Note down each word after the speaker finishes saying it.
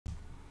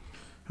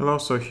Hello,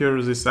 so here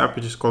is this app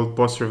which is called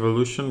Boss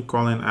Revolution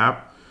calling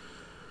app.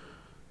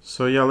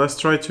 So yeah, let's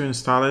try to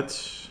install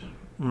it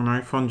on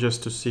iPhone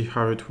just to see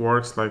how it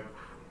works, like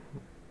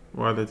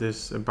what it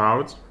is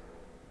about.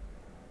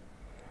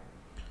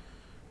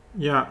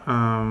 Yeah,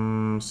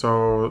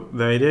 so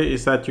the idea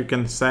is that you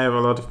can save a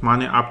lot of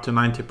money, up to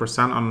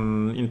 90%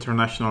 on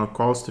international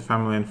calls to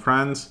family and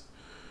friends.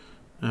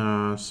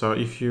 So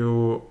if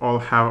you all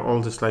have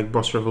all this like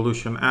Boss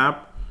Revolution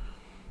app,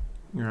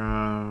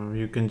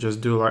 you can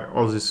just do like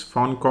all these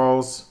phone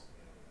calls,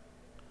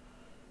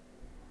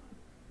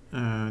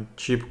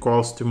 cheap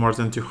calls to more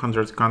than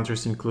 200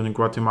 countries, including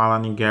Guatemala,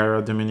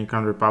 Nigeria,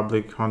 Dominican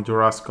Republic,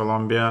 Honduras,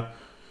 Colombia.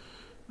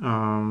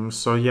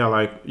 So yeah,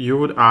 like you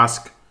would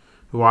ask,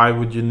 why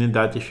would you need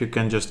that if you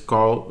can just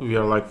call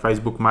via like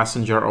Facebook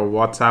Messenger or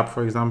WhatsApp,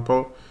 for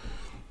example?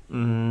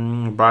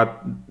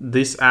 But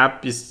this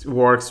app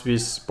works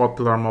with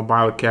popular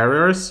mobile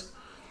carriers,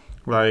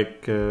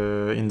 like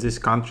in these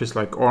countries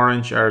like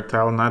Orange,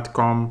 Airtel,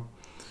 Netcom.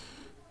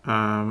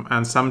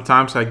 And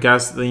sometimes I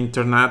guess the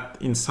internet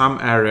in some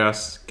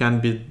areas can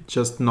be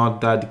just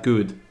not that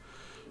good.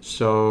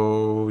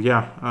 So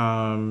yeah,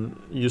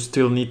 you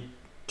still need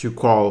to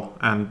call,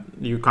 and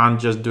you can't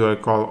just do a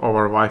call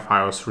over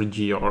Wi-Fi or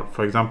 3G, or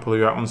for example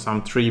you are on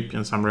some trip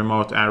in some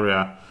remote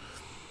area.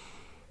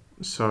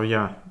 So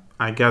yeah,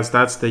 I guess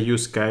that's the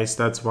use case.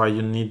 That's why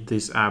you need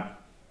this app.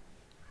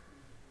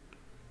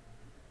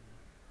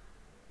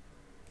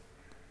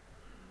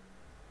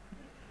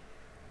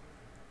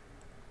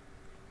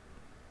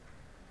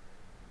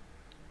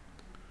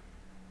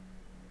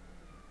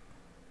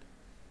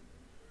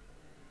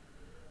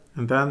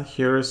 And then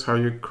here is how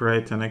you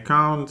create an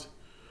account.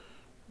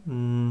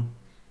 And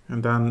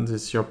then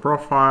this is your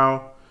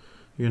profile.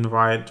 You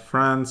invite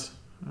friends.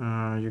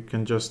 You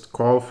can just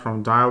call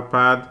from dial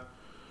pad.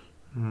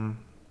 And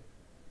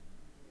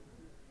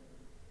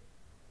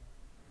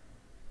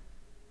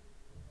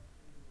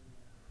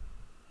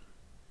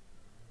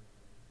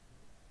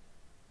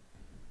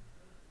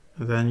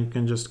then you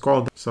can just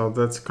call them. So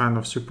that's kind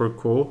of super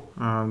cool.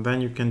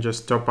 Then you can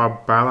just top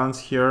up balance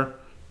here.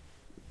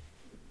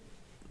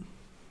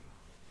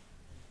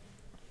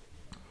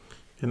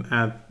 You can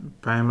add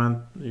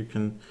payment. You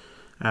can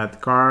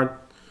add card.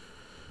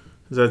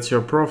 That's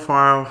your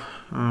profile.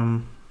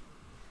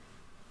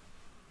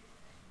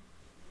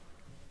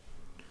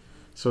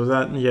 So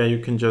that, yeah, you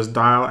can just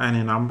dial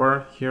any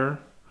number here.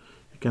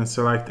 You can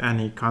select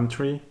any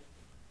country.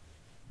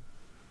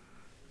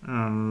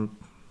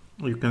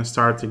 You can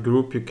start a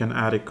group. You can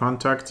add a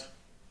contact.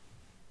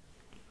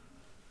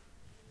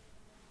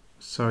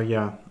 So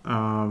yeah.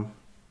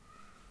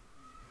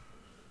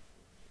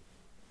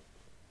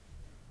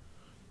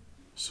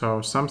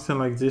 So something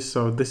like this.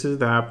 So this is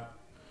the app.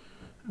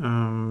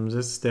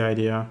 This is the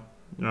idea.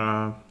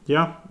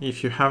 Yeah,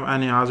 if you have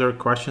any other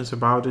questions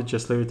about it,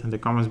 just leave it in the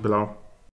comments below.